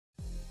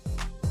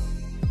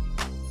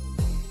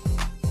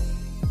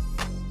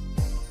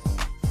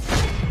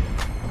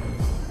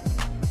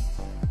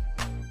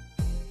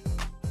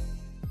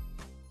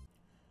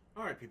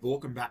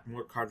welcome back to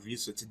more card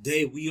reviews. So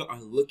today we are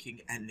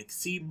looking at an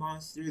Xyz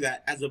monster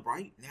that as of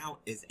right now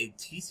is a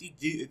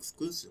TCG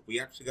exclusive. We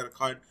actually got a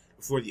card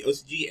before the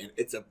OCG and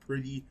it's a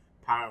pretty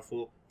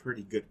powerful,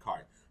 pretty good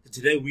card. So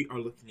today we are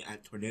looking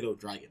at Tornado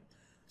Dragon.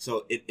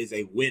 So it is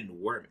a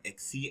Wyrm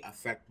Xyz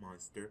effect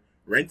monster.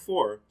 Rank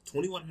 4,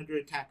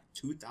 2100 attack,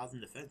 2000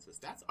 defense. So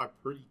stats are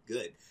pretty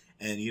good.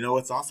 And you know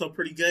what's also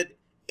pretty good?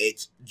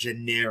 It's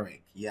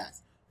generic.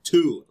 Yes.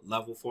 2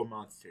 level 4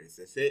 monsters.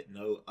 That's it.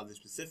 No other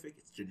specific.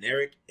 It's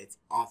generic. It's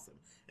awesome.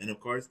 And of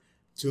course,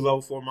 2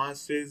 level 4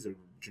 monsters or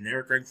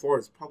generic rank 4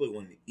 is probably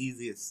one of the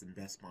easiest and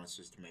best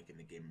monsters to make in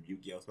the game of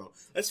Yu-Gi-Oh! So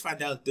let's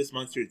find out if this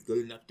monster is good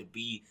enough to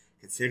be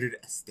considered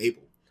a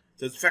staple.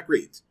 So its effect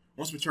reads,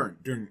 once returned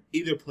during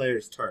either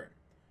player's turn,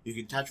 you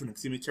can attach one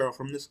Xyz Material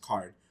from this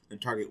card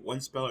and target one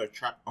spell or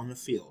trap on the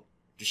field.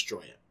 Destroy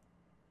it.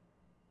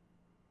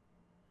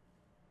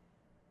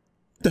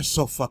 They're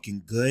so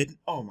fucking good.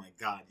 Oh my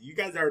god. You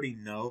guys already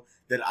know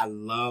that I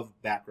love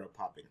back row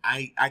popping.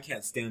 I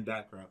can't stand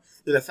back row.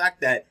 So the fact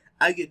that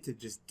I get to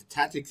just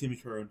detach Xyz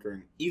Material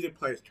during either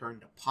player's turn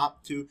to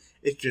pop to,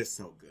 it's just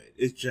so good.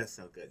 It's just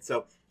so good.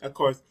 So, of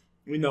course,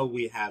 we know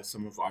we have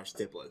some of our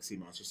staple Xyz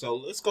monsters. So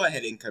let's go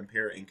ahead and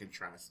compare and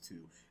contrast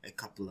to a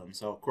couple of them.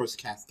 So, of course,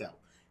 Castel.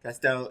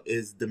 Castel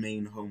is the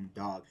main home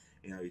dog.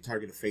 You know, you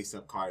target a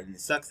face-up card, and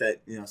it sucks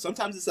that, you know,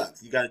 sometimes it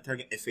sucks. You got to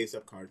target a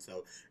face-up card,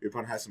 so your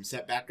opponent has some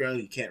set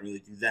background. You can't really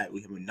do that.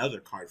 We have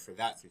another card for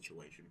that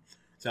situation.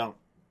 So,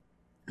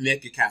 you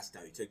make your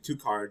Castel. You take 2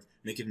 cards,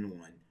 make it into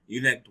 1. You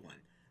negged 1.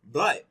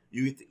 But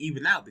you get to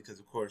even out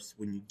because, of course,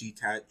 when you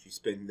detach, you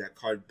spin that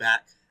card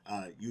back.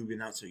 You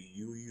even out, so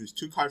you use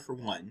 2 cards for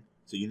 1,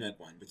 so you neg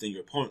 1. But then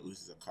your opponent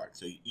loses a card,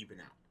 so you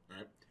even out,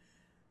 right?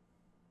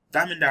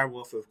 Diamond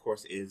Direwolf, of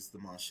course, is the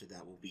monster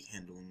that will be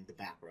handling the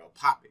back row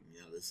popping, you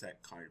know, the set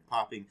card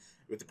popping.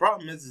 But the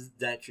problem is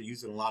that you're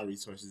using a lot of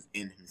resources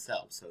in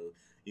himself. So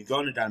you go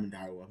into Diamond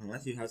Direwolf,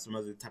 unless you have some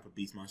other type of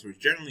beast monster, which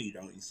generally you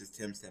don't. It's just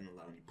him standing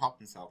alone. You pop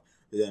himself,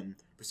 then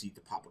proceed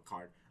to pop a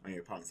card on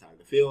your opponent's side of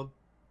the field.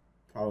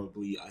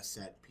 Probably a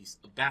set piece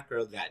of back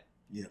row that,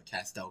 you know,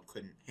 Castel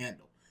couldn't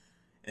handle.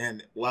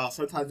 And while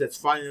sometimes that's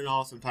fine and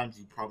all, sometimes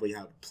you probably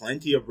have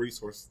plenty of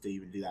resources to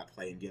even do that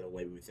play and get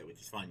away with it, which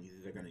is fine. Either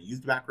they're going to use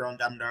the back row on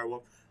Diamond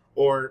Direwolf,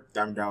 or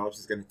Diamond Direwolf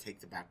is going to take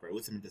the back row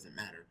with him. It doesn't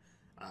matter.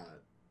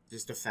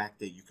 Just the fact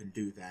that you can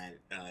do that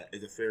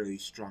is a fairly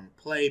strong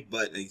play,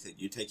 but like I said,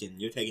 you're taking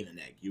an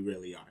egg. You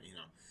really are, you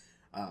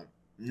know.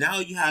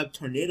 Now you have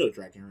Tornado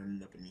Dragon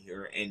running up in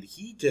here, and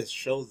he just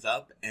shows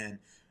up and,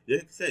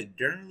 like I said,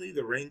 generally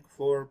the rank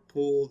 4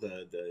 pool,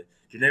 the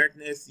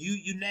genericness,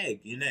 you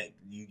neg.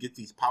 You get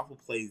these powerful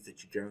plays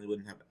that you generally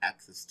wouldn't have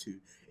access to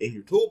in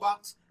your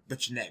toolbox,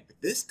 but you neg. But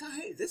this guy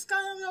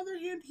on the other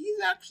hand,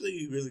 he's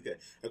actually really good.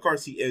 Of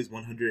course, he is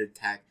 100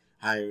 attack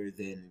higher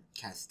than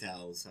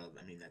Castel, so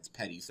I mean that's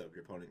petty. So if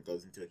your opponent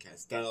goes into a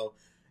Castel,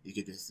 you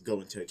could just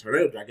go into a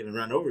Tornado Dragon and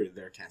run over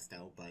their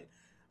Castel. But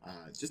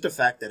just the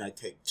fact that I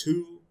take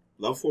 2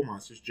 level 4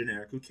 monsters,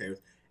 generic, who cares,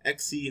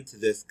 Xyz into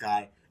this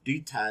guy,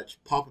 detach,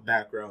 pop a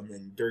background,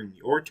 then during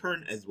your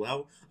turn as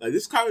well. Like,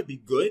 this card would be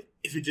good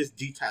if it just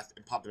detached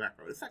and popped the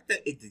background. The fact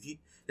that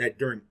that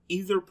during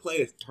either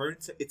player's turn,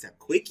 it's a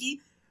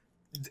quickie,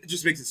 it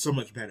just makes it so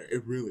much better.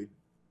 It really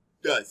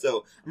does.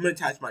 So I'm going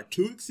to attach my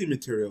 2 Xyz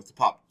Materials to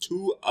pop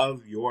 2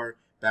 of your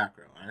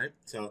background, alright?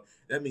 So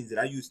that means that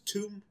I use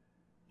 2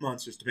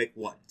 monsters to make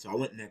 1. So I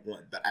went neg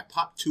 1. But I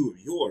popped 2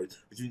 of yours,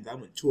 which means I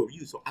went 2 of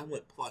you, so I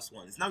went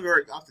 +1. It's not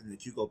very often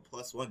that you go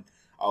 +1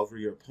 over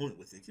your opponent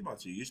with Xyz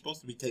monster. You're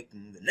supposed to be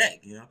taking the neg,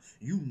 you know?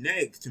 You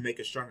neg to make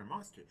a stronger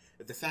monster.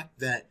 But the fact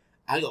that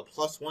I go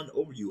 +1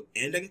 over you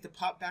and I get to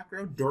pop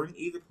background during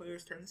either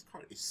player's turn, this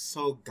card is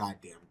so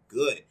goddamn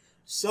good.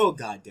 So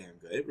goddamn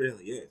good. It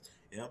really is,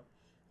 you know?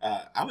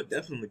 I would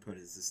definitely put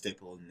it as a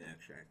staple in the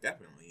extract.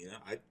 Definitely, you know?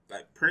 I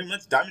pretty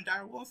much Diamond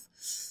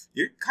Direwolf,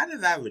 you're kind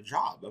of out of a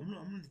job. I'm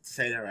going to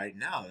say that right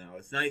now. You know?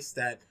 It's nice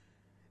that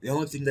the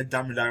only thing that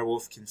Diamond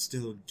Direwolf can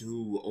still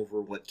do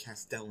over what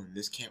Castel and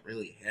this can't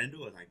really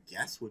handle, I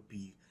guess, would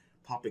be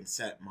popping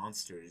set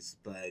monsters.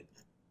 But,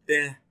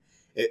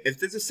 if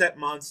there's a set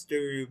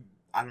monster,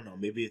 I don't know,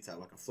 maybe it's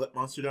like a flip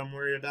monster that I'm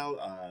worried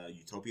about.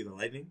 Utopia the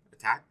Lightning,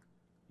 attack.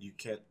 You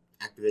can't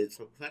activate its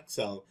flip effect,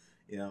 so,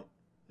 you know,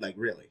 like,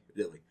 really.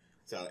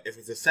 So, if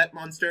it's a set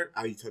monster,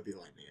 I'll Utopia the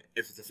Lightning it.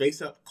 If it's a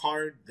face-up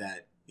card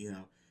that, you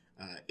know,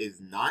 is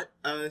not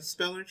a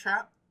spell or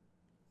trap,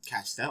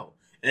 Castel.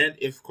 And,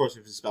 of course,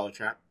 if it's a spell or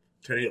trap,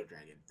 Tornado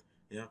Dragon,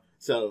 you know?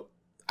 So,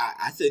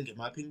 I think, in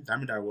my opinion,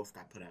 Diamond Direwolf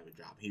got put out of a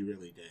job. He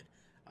really did.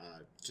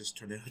 Just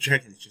Tornado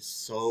Dragon is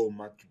just so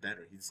much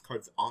better. His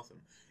card's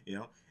awesome, you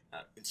know?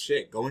 It's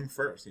shit, going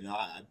first, you know?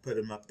 I'd put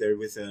him up there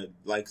with the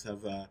likes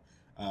of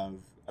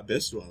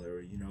Abyss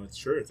Dweller, you know? It's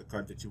sure, it's a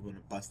card that you want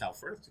to bust out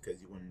first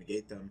because you want to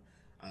negate them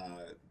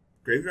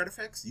graveyard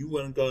effects. You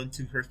want to go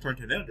into first turn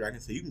Tornado Dragon,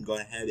 so you can go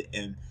ahead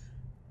and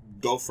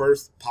go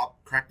first,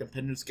 crack the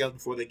pendulum scales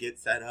before they get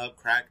set up,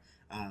 crack,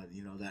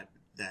 you know, that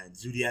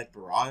Zodiac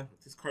Barrage.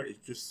 This card is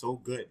just so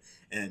good.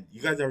 And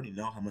you guys already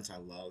know how much I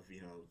love,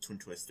 you know, Twin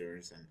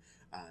Twisters and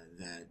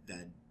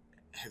that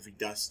heavy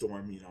dust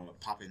storm, you know,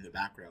 pop in the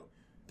back row.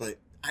 But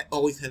I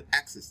always have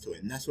access to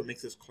it, and that's what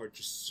makes this card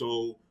just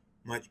so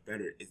much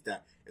better. Is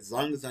that as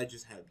long as I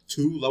just have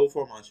 2 level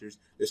 4 monsters,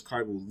 this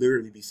card will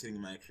literally be sitting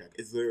in my extract.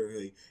 It's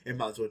literally, it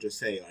might as well just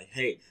say like,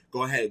 hey,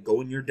 go ahead,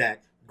 go in your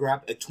deck,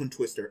 grab a Twin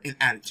Twister, and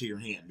add it to your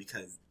hand,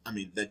 because I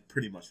mean that's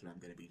pretty much what I'm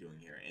going to be doing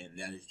here, and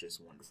that is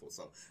just wonderful.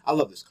 So I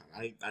love this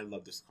card. I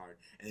love this card,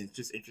 and it's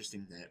just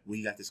interesting that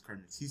we got this card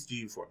in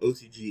CCG for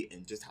OCG,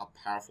 and just how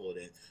powerful it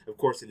is. Of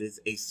course, it is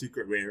a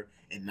secret rare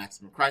in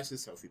Maximum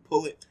Crisis, so if you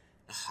pull it,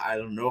 I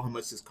don't know how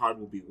much this card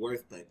will be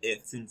worth, but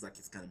it seems like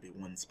it's going to be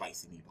one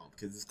spicy meatball,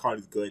 because this card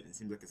is good, and it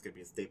seems like it's going to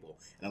be a staple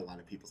in a lot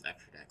of people's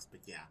extra decks.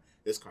 But yeah,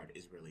 this card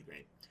is really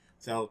great.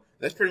 So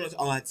that's pretty much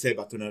all I had to say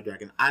about Tornado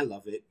Dragon. I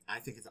love it. I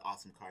think it's an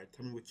awesome card.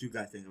 Tell me what you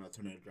guys think about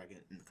Tornado Dragon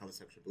in the comment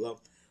section below.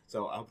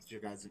 So I hope you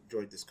guys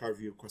enjoyed this card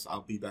review. Of course,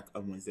 I'll be back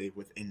on Wednesday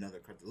with another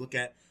card to look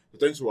at. So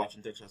thanks for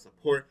watching. Thanks for your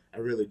support. I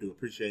really do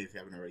appreciate it. If you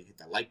haven't already, hit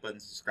that like button,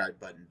 subscribe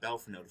button, bell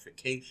for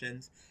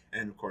notifications.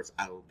 And of course,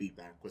 I will be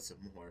back with some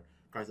more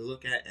cards to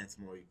look at and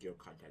some more Yugioh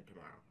content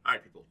tomorrow.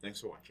 Alright, people. Thanks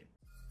for watching.